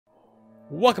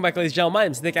Welcome back, ladies and gentlemen. My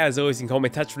name's Nick. As always, you can call me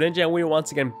Touch for Ninja, and we're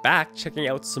once again back checking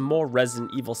out some more Resident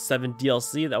Evil 7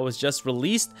 DLC that was just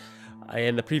released.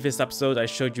 In the previous episode, I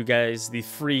showed you guys the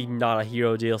free Not a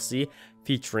Hero DLC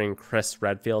featuring Chris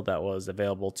Redfield that was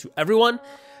available to everyone.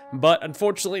 But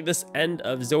unfortunately, this end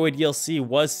of Zoe DLC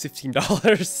was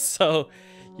 $15, so,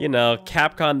 you know,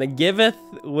 Capcom, they giveth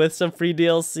with some free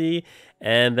DLC,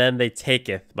 and then they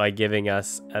taketh by giving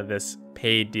us this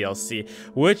paid DLC,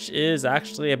 which is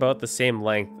actually about the same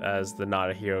length as the Not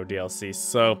a Hero DLC.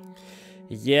 So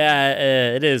yeah,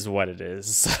 it is what it is.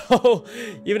 So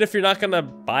even if you're not gonna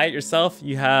buy it yourself,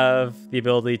 you have the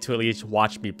ability to at least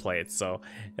watch me play it, so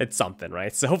it's something,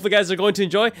 right? So hopefully you guys are going to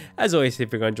enjoy. As always,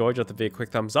 if you're going to enjoy, drop the video a quick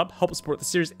thumbs up, help support the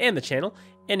series and the channel.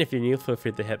 And if you're new, feel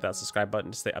free to hit that subscribe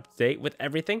button to stay up to date with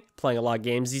everything. Playing a lot of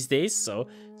games these days, so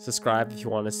subscribe if you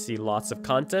want to see lots of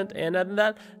content. And other than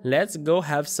that, let's go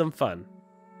have some fun.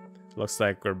 Looks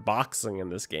like we're boxing in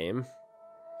this game.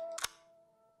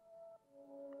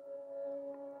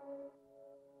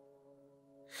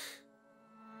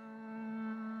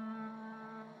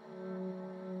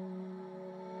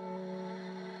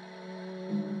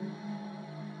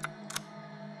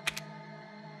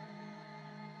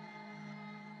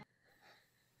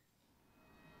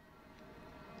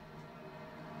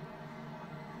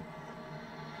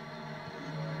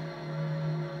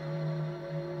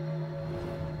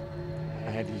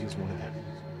 I had to use one of them.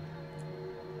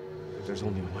 But there's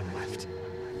only one left.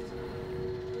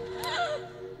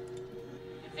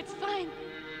 It's fine.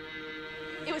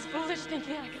 It was foolish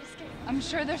thinking I could escape. I'm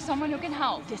sure there's someone who can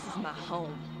help. This is my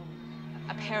home.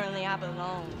 Apparently I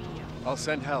belong here. I'll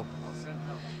send help.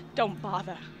 Don't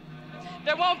bother.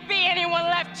 There won't be anyone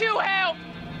left to help!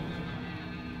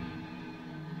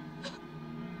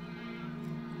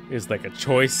 Here's like a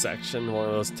choice section, one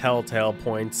of those telltale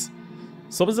points.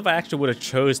 So what if I actually would have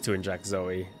chose to inject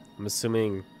Zoe? I'm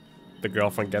assuming the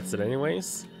girlfriend gets it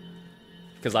anyways?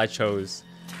 Because I chose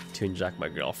to inject my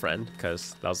girlfriend,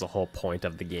 because that was the whole point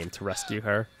of the game, to rescue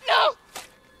her. No!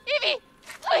 Evie!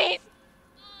 Please!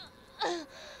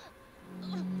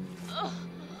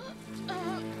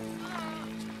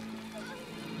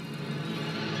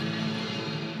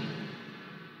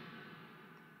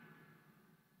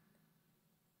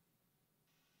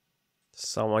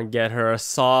 Someone get her a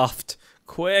soft.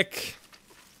 Quick!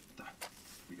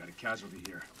 We got a casualty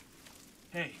here.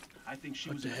 Hey, I think she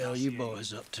was. What the hell you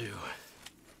boys up to?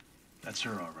 That's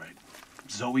her, all right.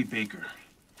 Zoe Baker.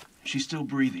 She's still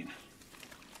breathing.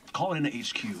 Call in to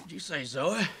HQ. Did you say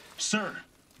Zoe? Sir,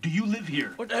 do you live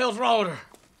here? What the hell's wrong with her?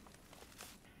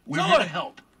 We're Zoe! here to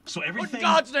help. So What everything. in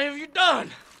God's name have you done?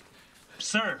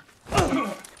 Sir.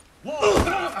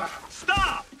 Whoa!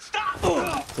 Stop! Stop!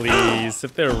 Please,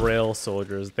 if they're real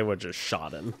soldiers, they would just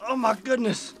shot him. Oh my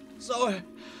goodness. Zoe.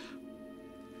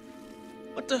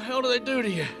 What the hell do they do to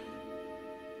you?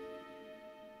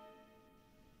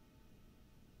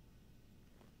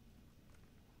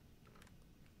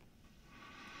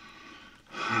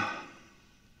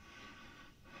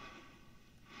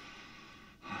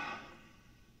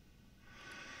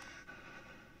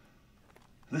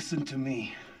 Listen to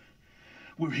me.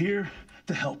 We're here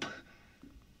to help.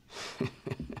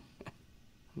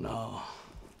 No.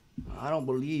 I don't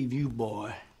believe you,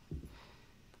 boy.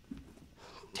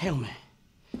 Tell me,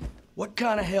 what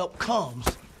kind of help comes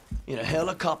in a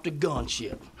helicopter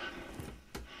gunship?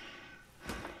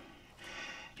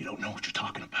 You don't know what you're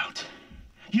talking about.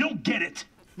 You don't get it.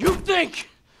 You think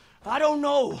I don't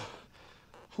know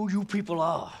who you people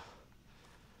are?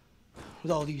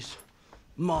 With all these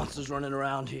monsters running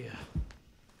around here.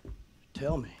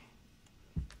 Tell me,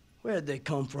 where'd they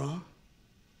come from?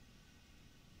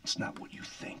 It's not what you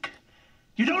think.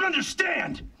 You don't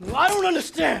understand! Well, I don't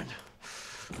understand.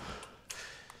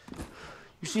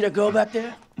 You see that girl back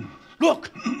there?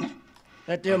 Look!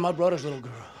 That there, my brother's little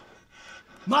girl.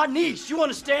 My niece, you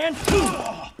understand?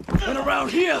 And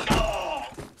around here,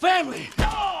 family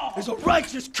is a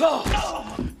righteous cause.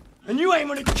 And you ain't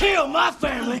gonna kill my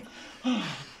family.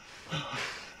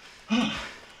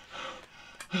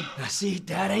 Now see,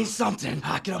 that ain't something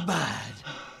I can abide.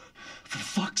 For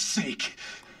fuck's sake.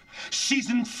 She's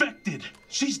infected.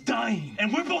 She's dying.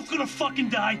 And we're both gonna fucking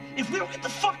die if we don't get the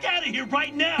fuck out of here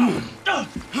right now.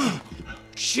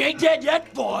 She ain't dead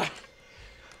yet, boy.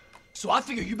 So I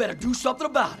figure you better do something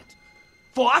about it.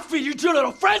 For I feed you two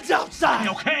little friends outside.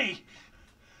 Okay.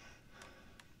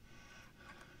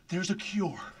 There's a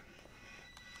cure.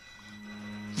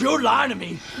 You're lying to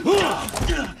me.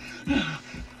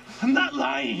 I'm not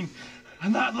lying.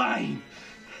 I'm not lying.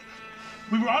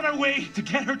 We were on our way to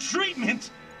get her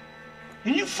treatment,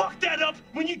 and you fucked that up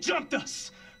when you jumped us.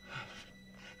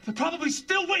 They're probably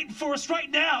still waiting for us right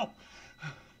now.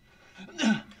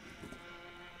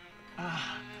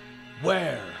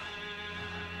 Where?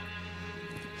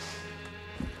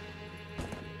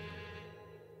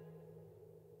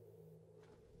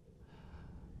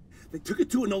 They took it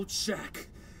to an old shack,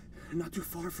 not too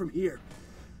far from here.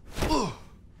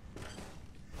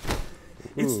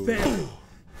 It's there.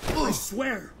 I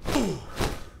swear.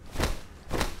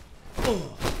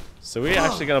 So we're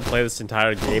actually gonna play this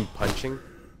entire game punching?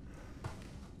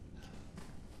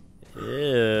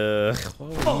 Ugh,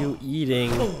 what were you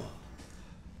eating?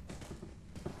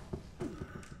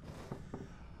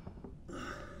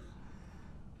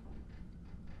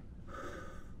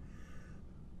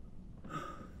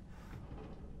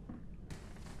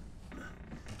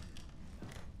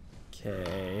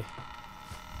 Okay.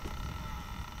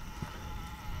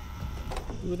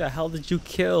 Who the hell did you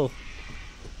kill?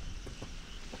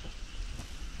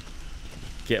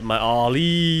 Get my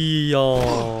Ali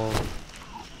on.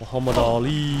 Muhammad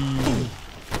Ali.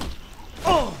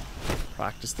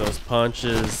 Practice those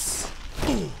punches.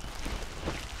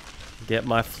 Get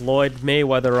my Floyd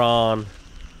Mayweather on.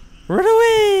 Run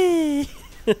away!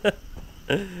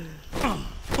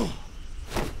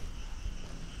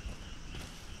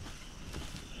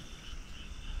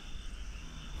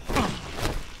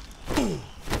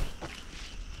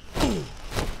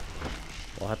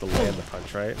 We'll have to land the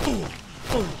punch, right?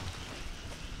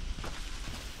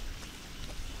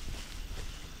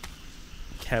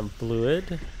 Chem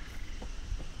fluid.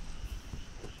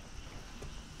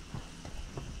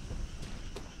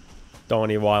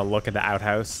 Don't even want to look at the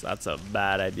outhouse. That's a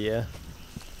bad idea.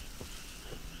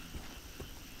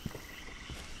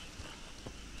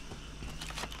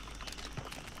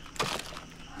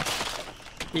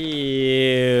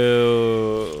 Ew,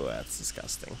 that's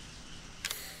disgusting.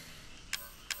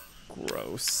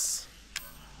 Gross.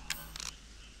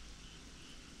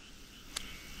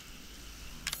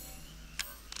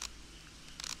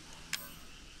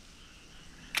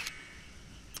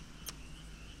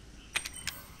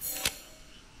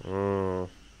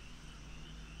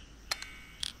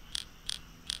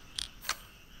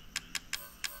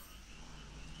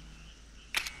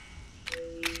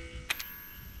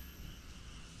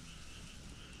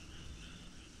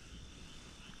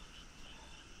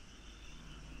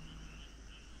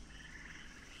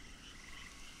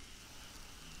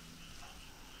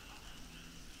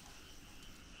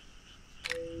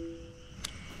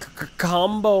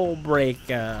 Combo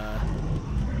breaker.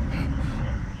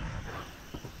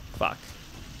 Fuck.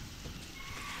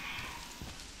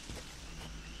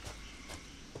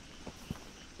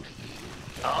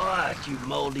 All right, you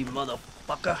moldy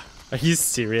motherfucker. Are you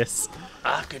serious?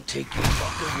 I can take you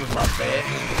fuckers with my bare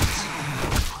hands.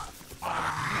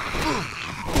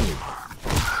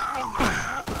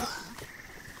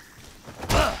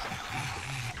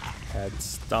 Head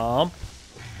stomp.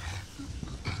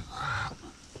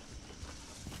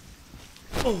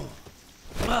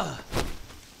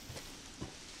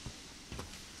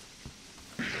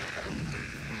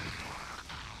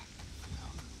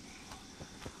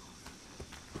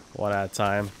 One at a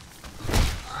time.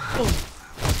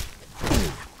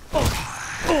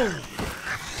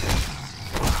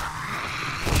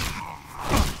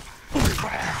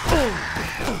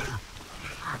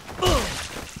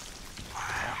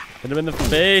 Hit him in the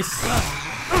face.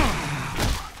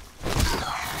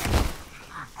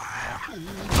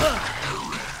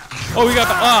 Oh, we got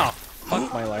the. Oh,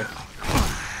 fuck my life.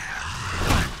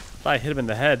 I hit him in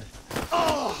the head.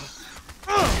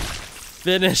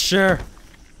 Finisher.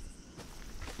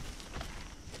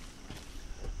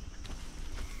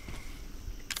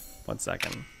 One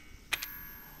second.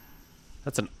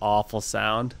 That's an awful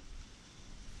sound.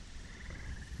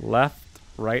 Left,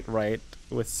 right, right,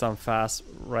 with some fast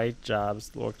right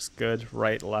jabs. Looks good.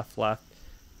 Right, left, left.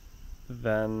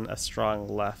 Then a strong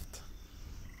left.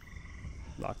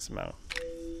 Knocks him out.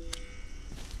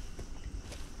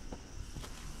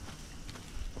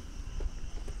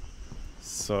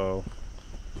 So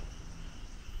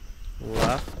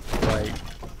left, right,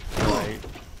 right,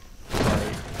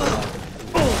 right, left.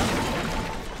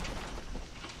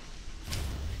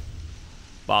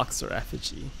 Boxer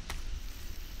effigy.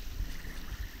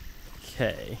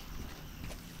 Okay.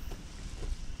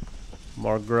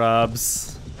 More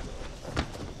grubs.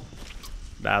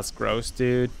 That's gross,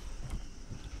 dude.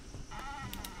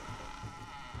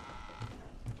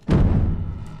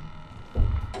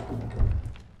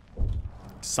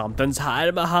 Something's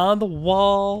hiding behind the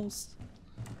walls.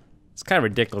 It's kind of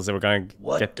ridiculous that we're gonna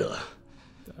get the?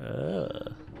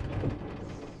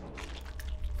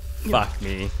 Fuck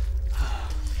me.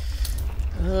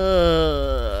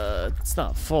 It's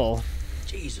not full.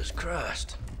 Jesus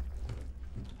Christ.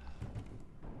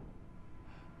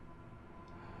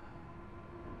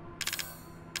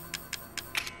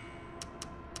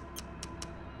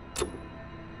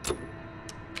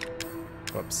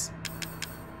 Whoops.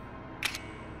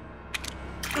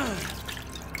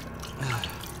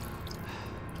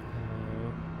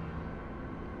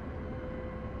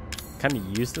 Can you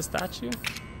use the statue?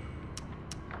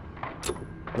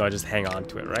 No, I just hang on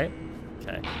to it, right?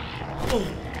 Okay.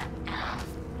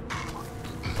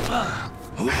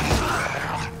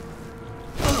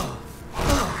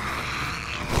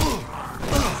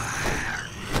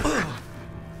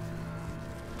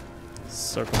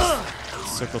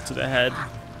 Circle to the head.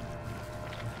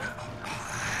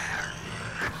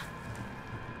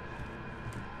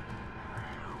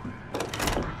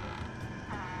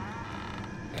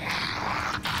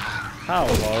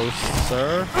 Hello,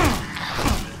 sir.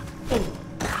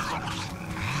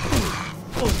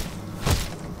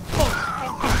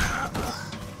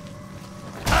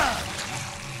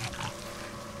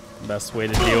 Best way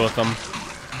to deal with them.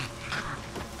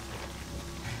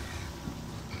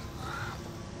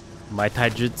 My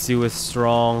taijutsu is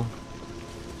strong.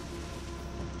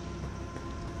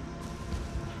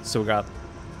 So we got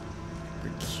the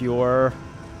cure.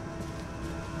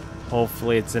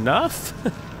 Hopefully it's enough.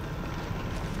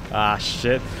 Ah,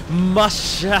 shit.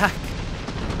 Mushak!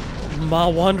 My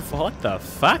wonderful. What the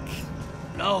fuck?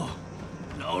 No.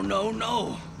 No, no,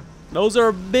 no. Those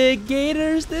are big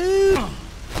gators, dude.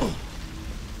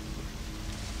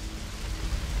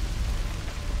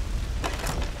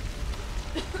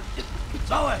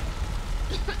 Zoe!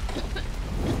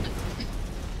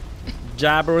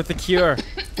 Jabber with the cure.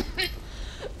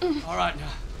 All right,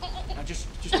 now just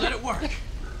let it work.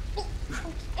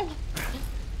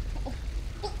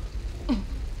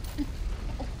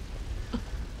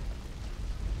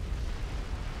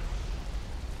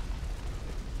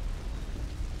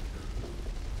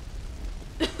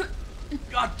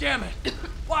 God damn it!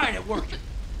 Why ain't it working?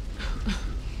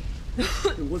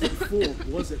 It wasn't full,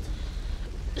 was it?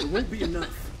 It won't be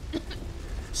enough.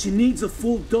 She needs a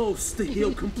full dose to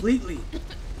heal completely.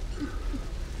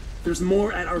 There's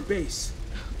more at our base.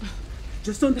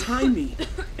 Just untie me,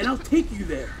 and I'll take you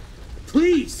there.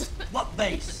 Please! What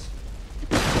base?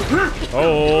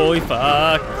 Holy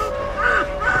fuck.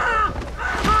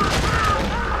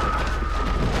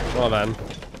 Well then.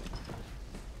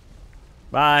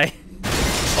 Bye.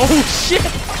 Oh shit!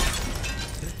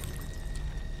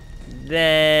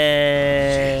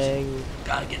 Dang. Shit.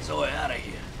 Gotta get Zoe out of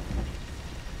here.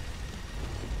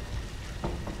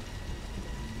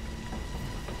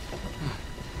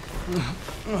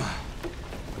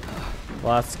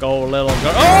 Let's go, little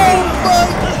girl. Oh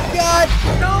my god!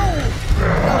 No!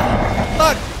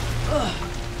 Fuck!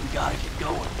 We gotta get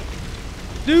going.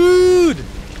 Dude!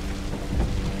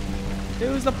 It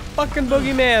was the fucking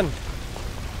boogeyman.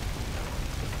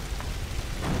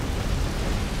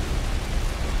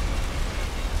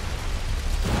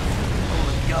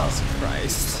 Jesus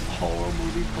Christ. Horror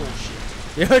movie bullshit.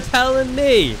 You're telling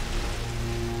me.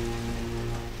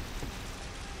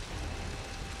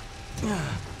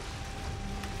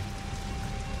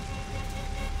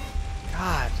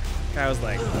 God. I was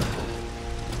like...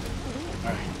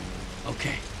 Alright.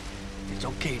 Okay. It's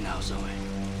okay now, Zoe.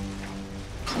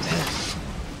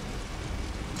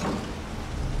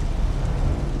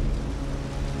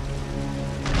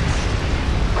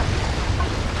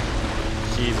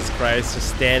 Jesus Christ,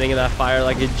 just standing in that fire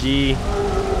like a G.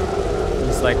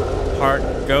 He's like part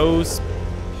ghost,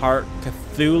 part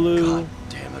Cthulhu. God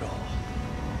damn it all.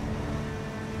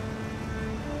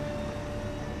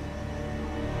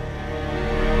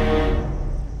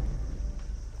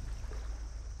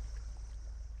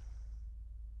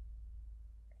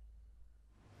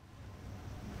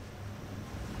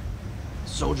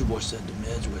 Soldier Boy said the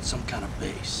meds were at some kind of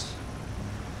base.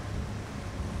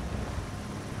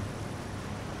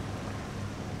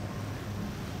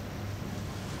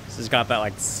 This has got that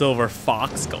like silver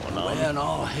fox going on. Where in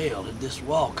all hell did this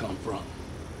wall come from?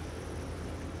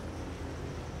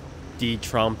 D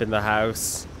Trump in the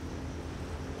house.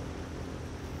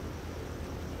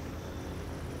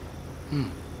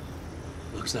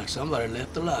 Looks like somebody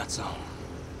left the lights on.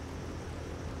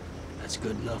 That's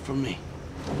good enough for me.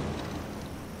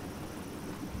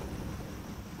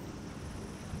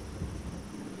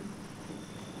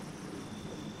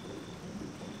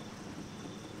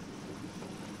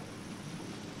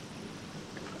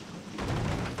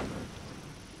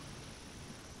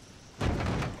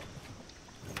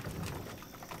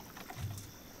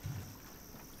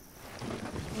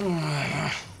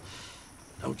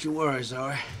 Don't you worry,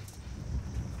 Zoe.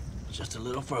 Just a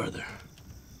little further.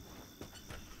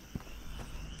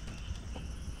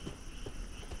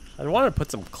 I want to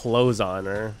put some clothes on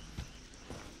her.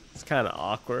 It's kind of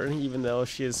awkward, even though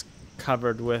she is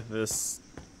covered with this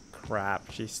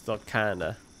crap. She's still kind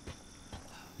of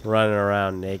running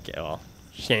around naked. Well,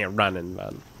 she ain't running,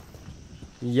 but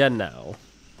you know.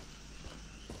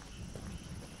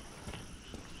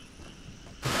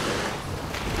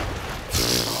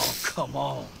 Oh, come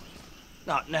on.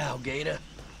 Not now, Gator.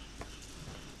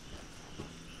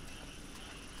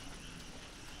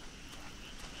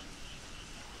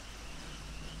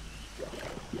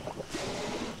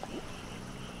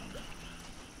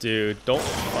 Dude, don't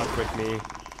fuck with me.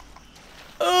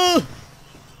 Ugh!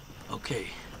 Okay,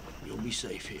 you'll be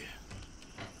safe here.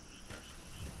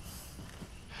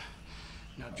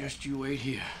 Now just you wait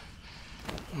here.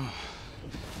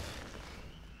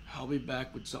 I'll be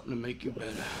back with something to make you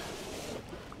better.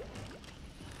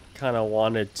 Kind of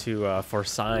wanted to, for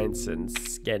science, and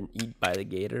get eaten by the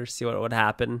gator, see what would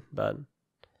happen, but...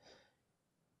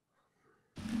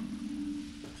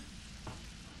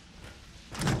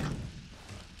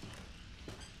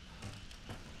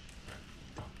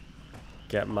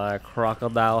 Get my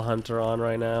crocodile hunter on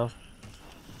right now.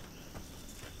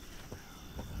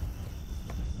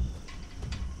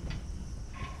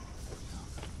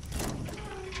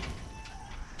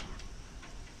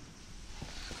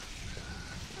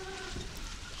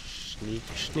 Sneak,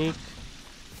 sneak.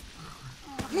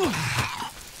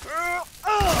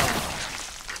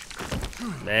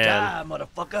 Man. Die,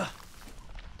 motherfucker.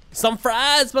 Some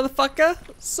fries, motherfucker.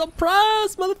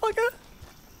 Surprise, motherfucker.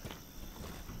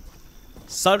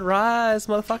 Sunrise,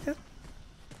 motherfucker.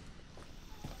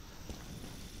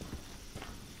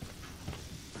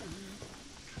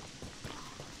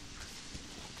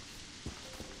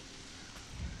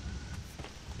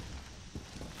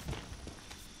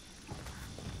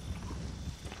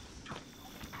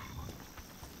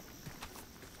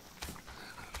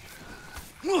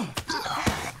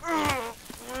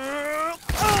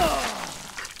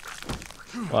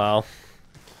 Wow.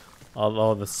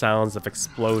 Although the sounds of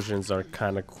explosions are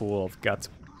kind of cool, of guts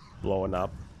blowing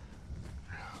up.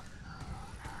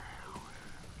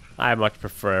 I much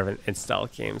prefer in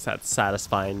stealth games that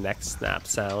satisfying neck snap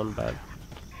sound, but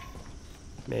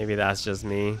maybe that's just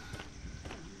me.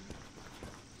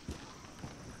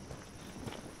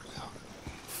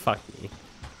 Fuck me.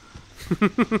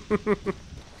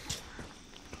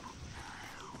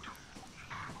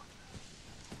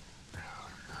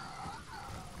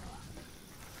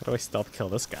 How do I stealth kill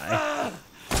this guy?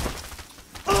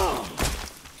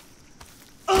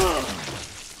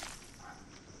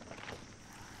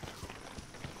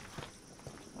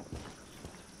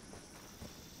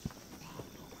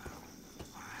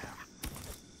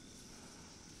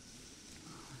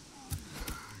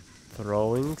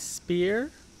 Throwing spear?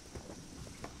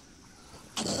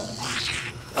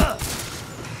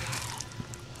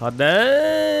 Oh,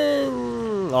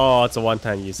 dang! Oh, it's a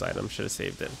one-time use item. Should have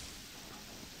saved it.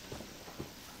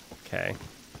 Okay.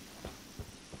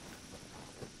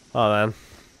 Oh, man.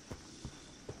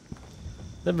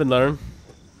 Live and learn.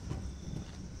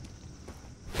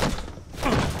 Guy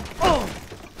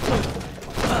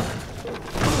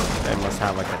must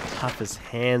have like the toughest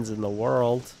hands in the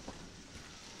world.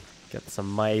 Got some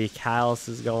mighty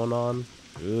calluses going on.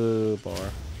 Ooh, boy.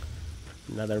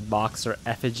 Another boxer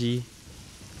effigy.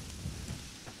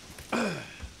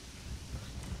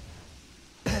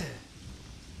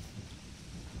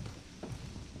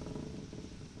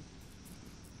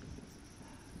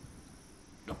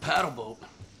 Paddle boat.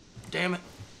 Damn it.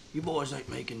 You boys ain't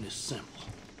making this simple.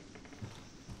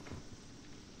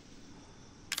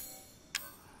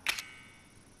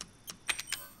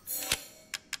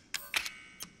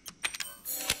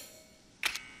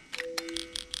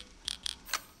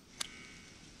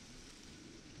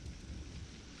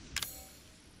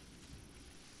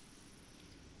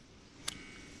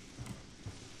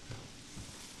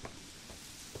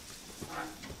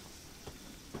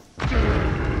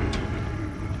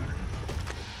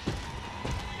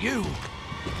 You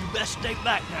best stay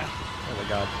back now. Oh my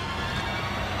god.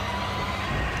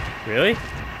 Really?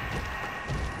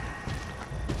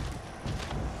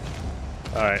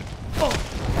 Alright.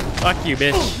 Fuck you,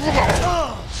 bitch.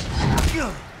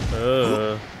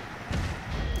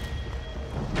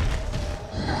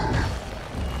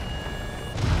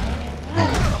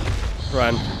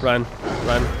 Run, run,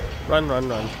 run, run, run,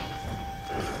 run.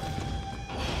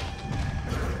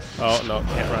 Oh, no,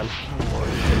 can't run.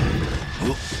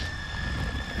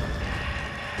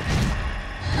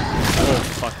 Oh,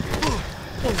 fuck you.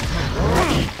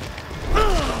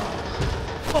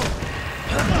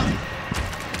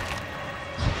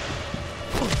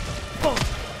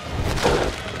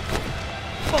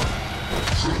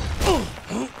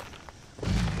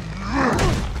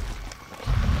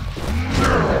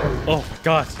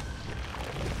 God.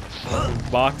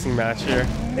 Boxing match here.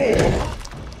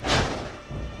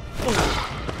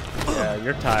 Yeah,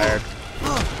 you're tired.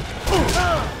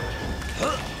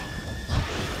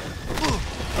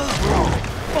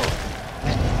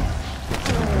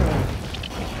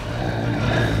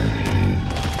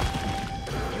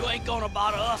 You ain't gonna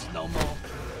bother us no more.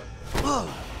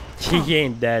 He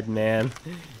ain't dead, man.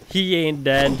 He ain't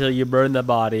dead until you burn the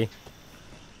body.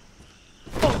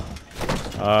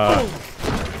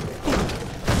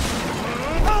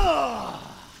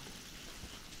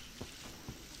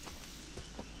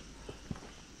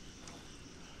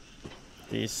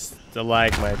 These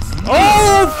stalagmites.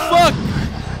 Oh, fuck!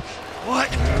 What?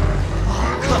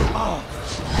 Oh,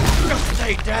 just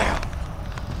stay down.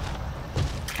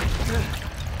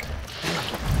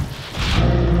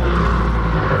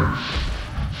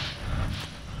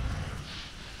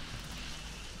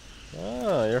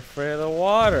 Oh, you're afraid of the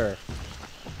water.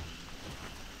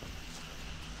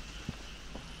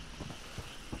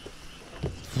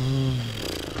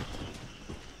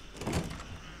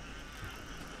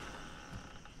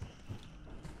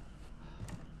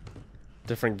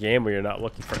 Different game where you're not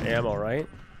looking for ammo, right?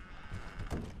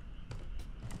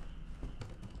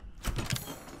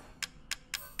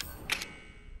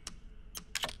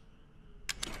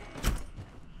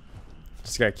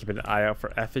 Just gotta keep an eye out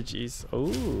for effigies.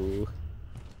 Ooh.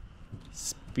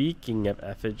 Speaking of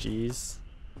effigies.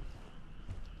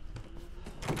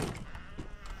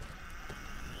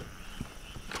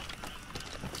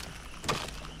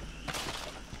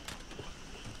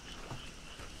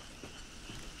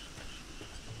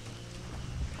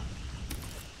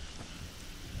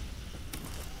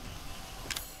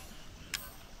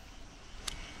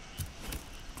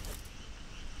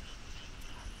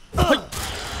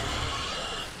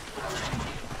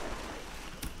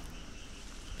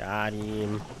 Got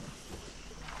him.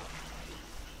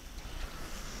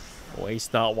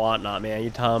 Waste not, want not, man. You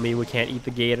telling me we can't eat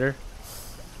the gator?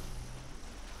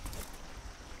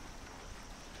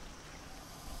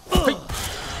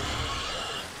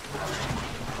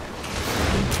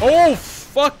 Oh,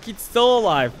 fuck. It's still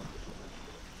alive.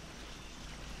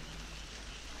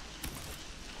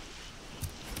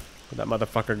 Where'd that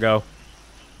motherfucker go?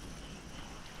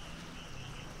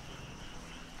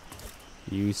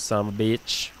 You son of a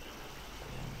bitch.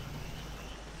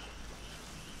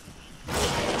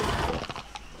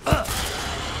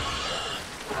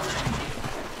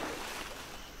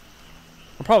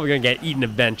 I'm probably gonna get eaten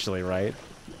eventually, right?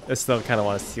 I still kind of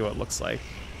want to see what it looks like.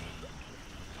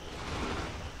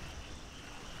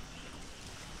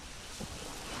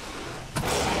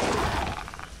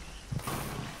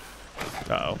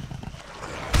 Uh-oh.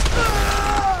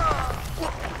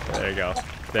 There you go.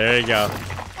 There you go.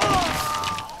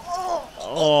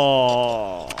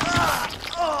 Oh,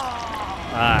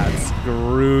 that's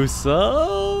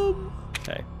gruesome.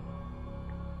 Okay.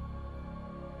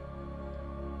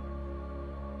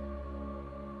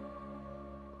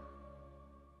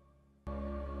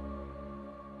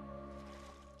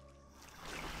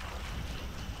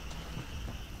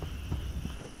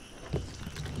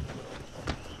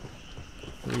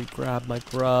 Re-grab my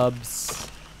grubs.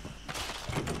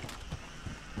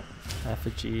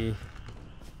 Effigy.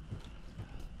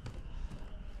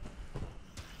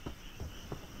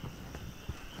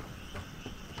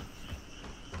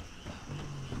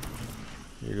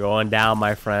 You're going down,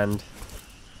 my friend.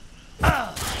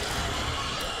 I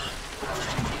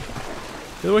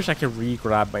really wish I could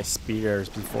re-grab my spears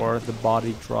before the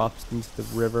body drops into the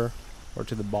river or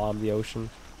to the bottom of the ocean.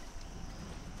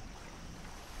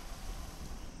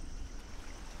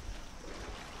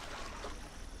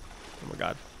 Oh my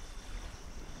god.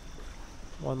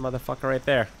 One motherfucker right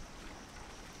there.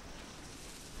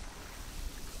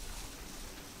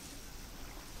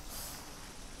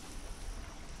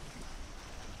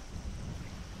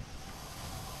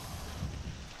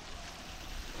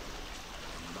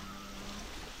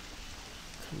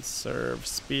 Conserve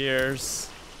spears.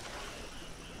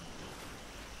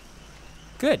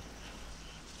 Good.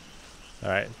 All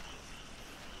right.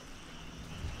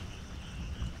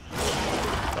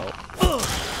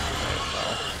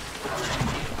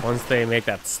 Once they make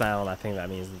that sound, I think that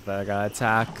means that they're gonna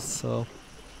attack, so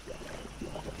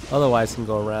otherwise can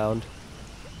go around.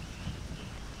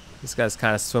 This guy's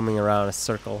kind of swimming around in a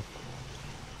circle.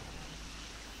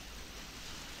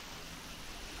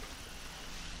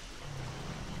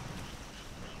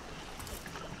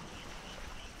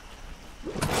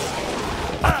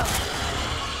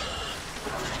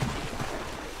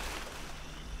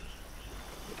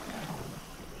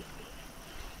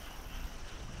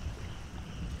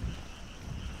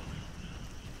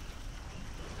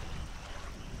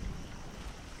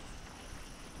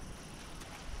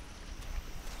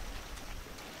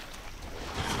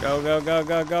 Go, go, go,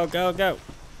 go, go, go, go.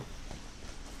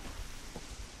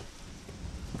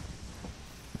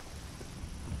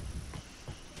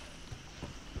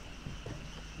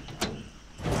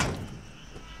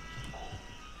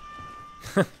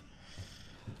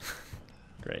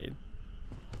 Great.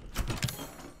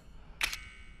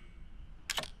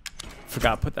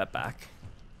 Forgot to put that back.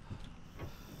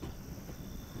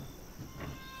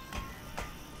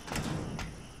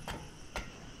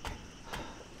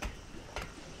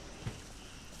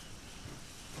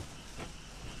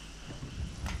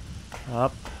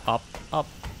 Up, up, up.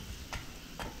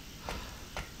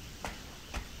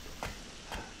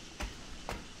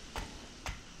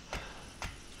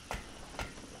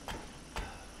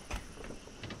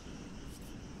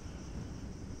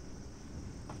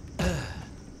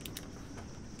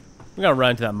 I'm gonna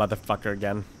run into that motherfucker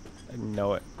again. I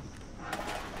know it.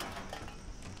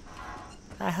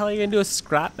 How the hell are you gonna do a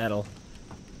scrap metal?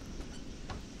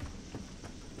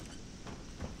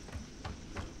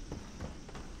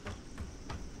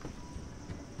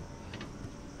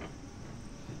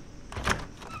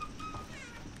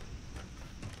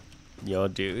 Yo,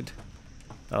 dude.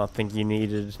 I don't think you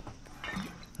needed...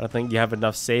 I don't think you have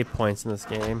enough save points in this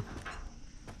game.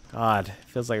 God, it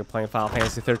feels like I'm playing Final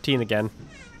Fantasy 13 again.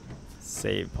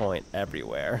 Save point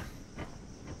everywhere.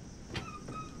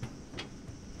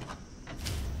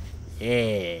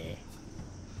 Yeah.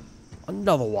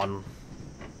 Another one.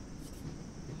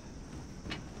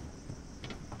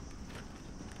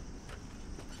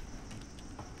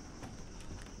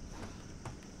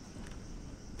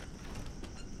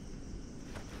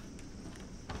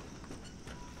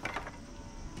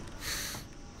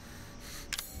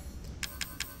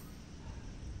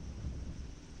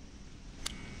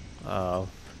 Oh.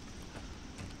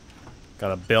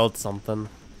 Gotta build something.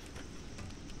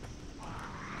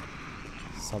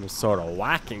 Some sort of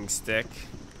whacking stick.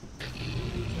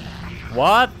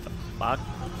 What the fuck?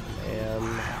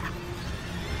 Man.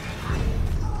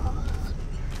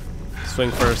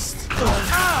 Swing first.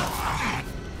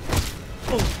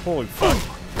 Holy fuck.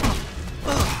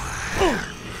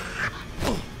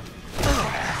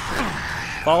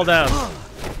 Fall down.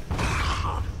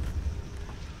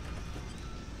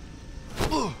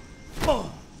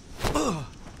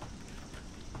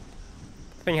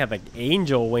 Thing had like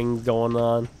angel wings going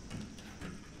on.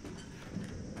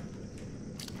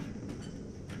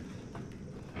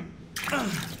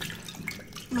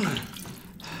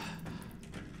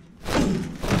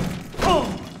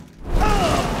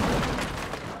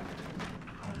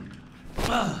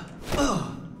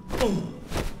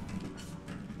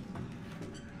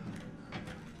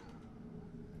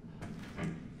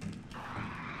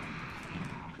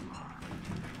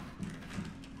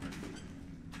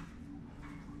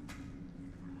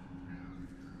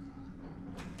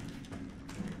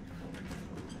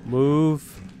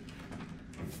 Move.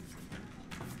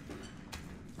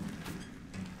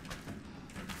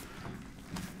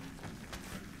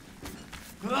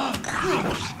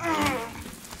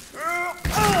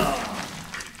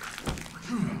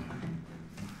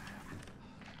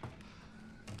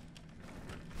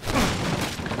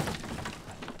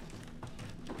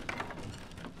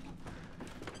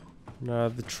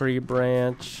 The tree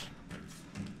branch.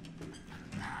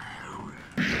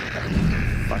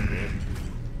 Fuck me.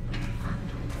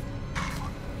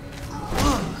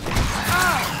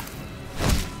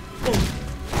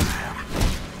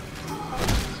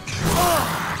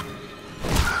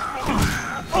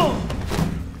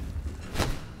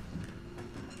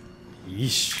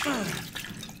 Yeesh.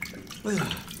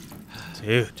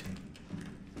 Dude.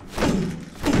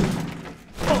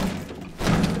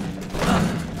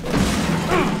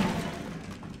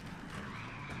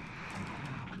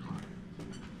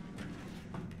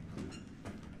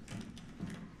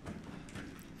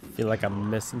 Feel like I'm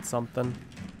missing something.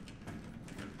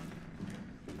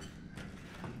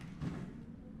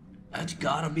 That's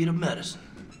gotta be the medicine.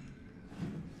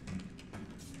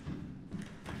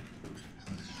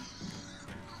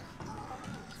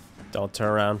 Don't turn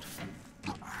around.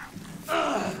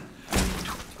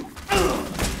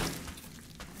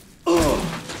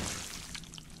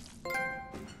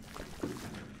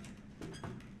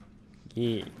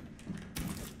 Yeah.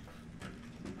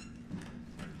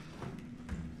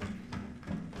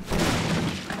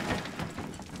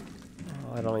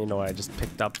 Oh, I don't even know what I just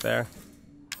picked up there.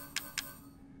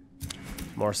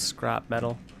 More scrap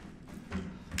metal.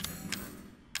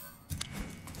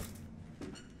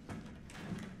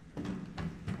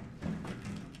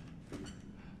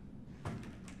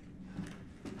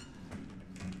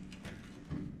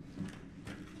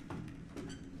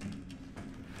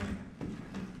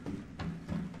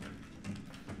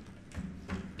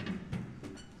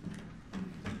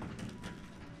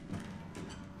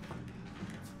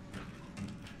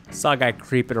 Saw a guy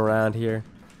creeping around here.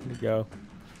 Here we go.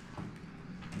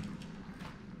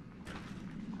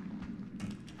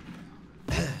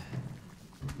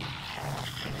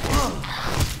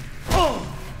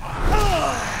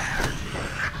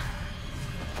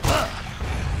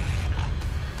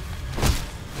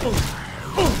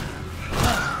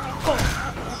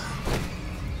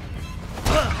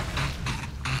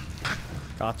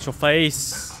 Got your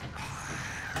face.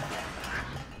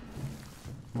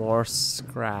 More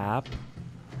scrap.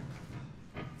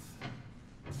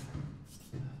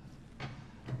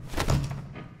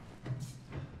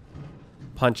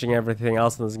 Punching everything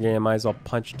else in this game, might as well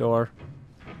punch door.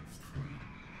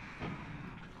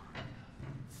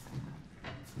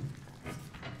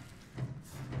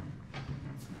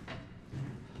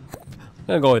 I'm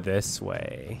gonna go this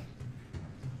way.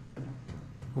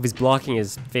 If he's blocking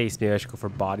his face, maybe I should go for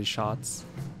body shots.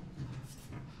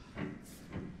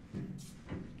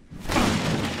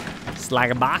 It's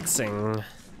like a boxing.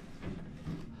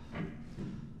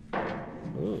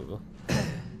 Ooh.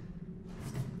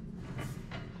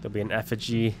 There'll be an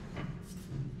effigy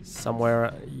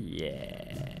somewhere.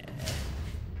 Yeah.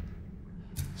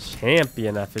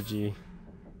 Champion effigy.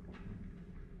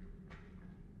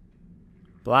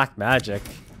 Black magic.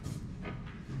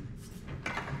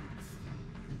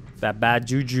 That bad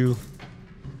juju.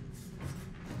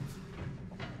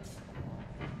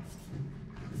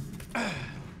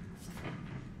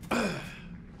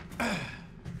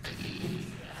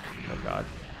 Oh god.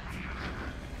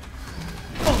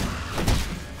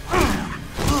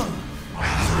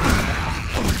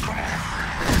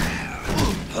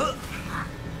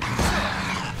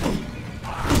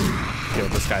 Kill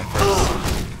this guy first.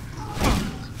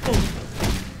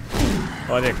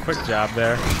 Oh, I did a quick job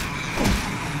there.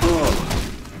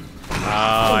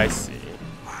 Oh, I see.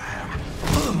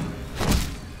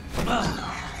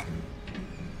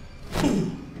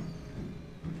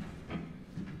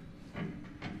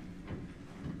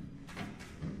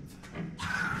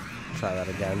 Try that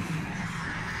again.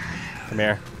 Come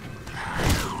here.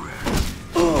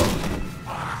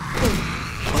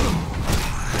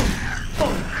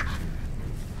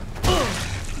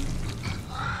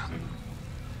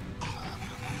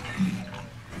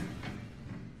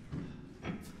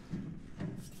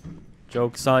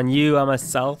 Joke's on you, I'm a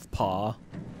southpaw.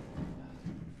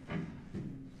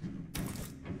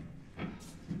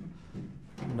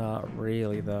 Not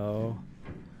really though.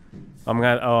 I'm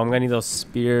gonna need those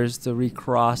spears to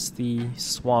recross the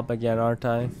swamp again, aren't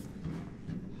I?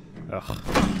 Ugh.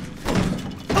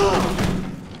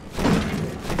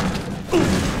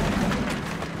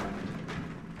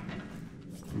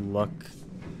 Look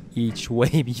each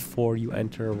way before you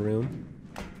enter a room.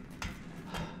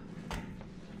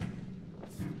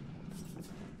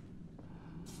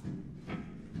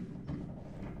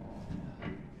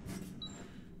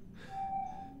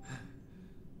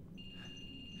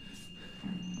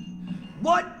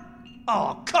 What?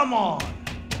 Oh, come on!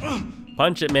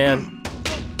 Punch it, man.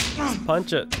 Just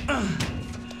punch it.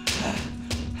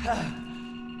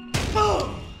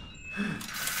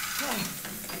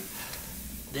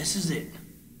 This is it.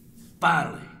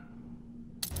 Finally.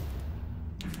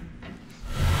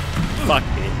 Fuck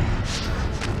me.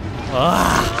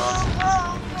 Ah.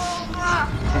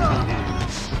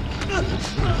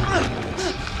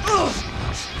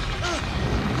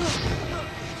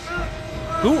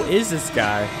 Who is this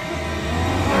guy?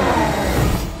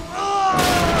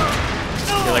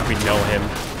 I feel like we know him.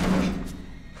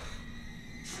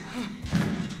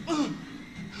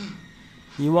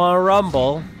 You wanna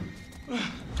rumble?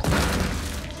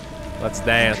 Let's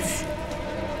dance.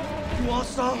 You want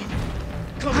some?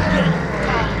 Come get it.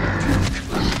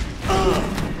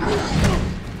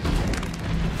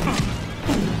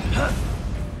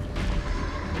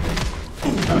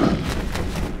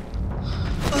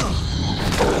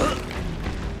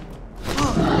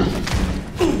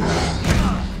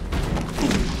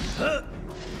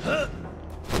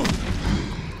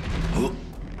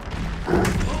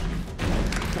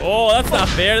 Oh, that's not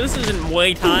fair. This isn't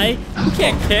Muay Thai. You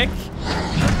can't kick.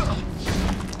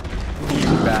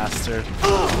 You bastard.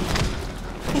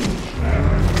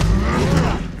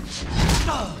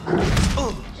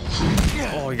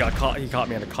 Oh, he got caught. He caught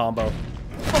me in a combo.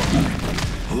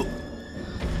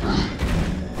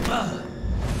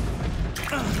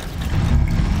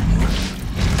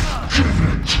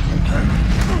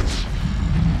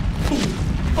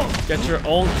 Get your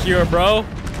own cure, bro.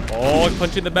 Oh, I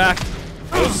punch you in the back.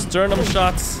 Those sternum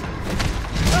shots.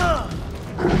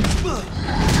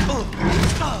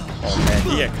 Oh man,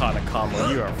 you get caught in a combo.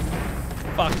 You are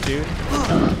fucked, dude.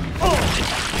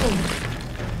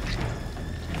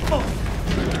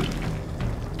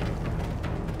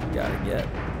 Gotta get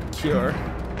cure.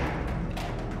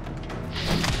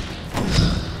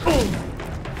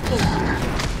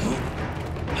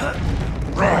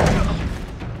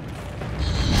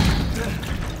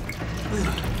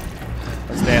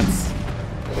 Let's dance.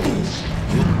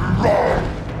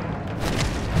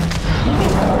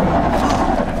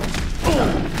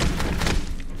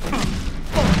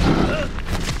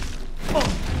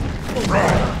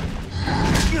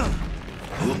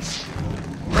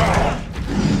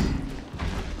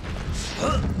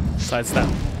 Sidestep.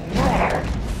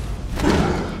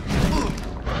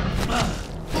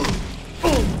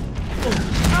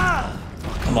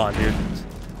 Come on, dude.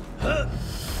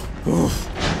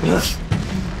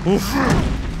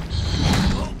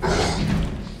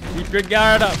 Keep your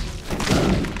guard up.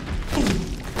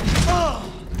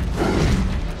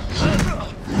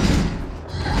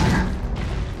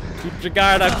 Keep your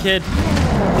guard up, kid.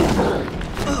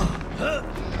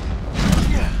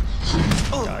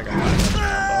 God, I got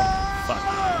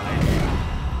fuck.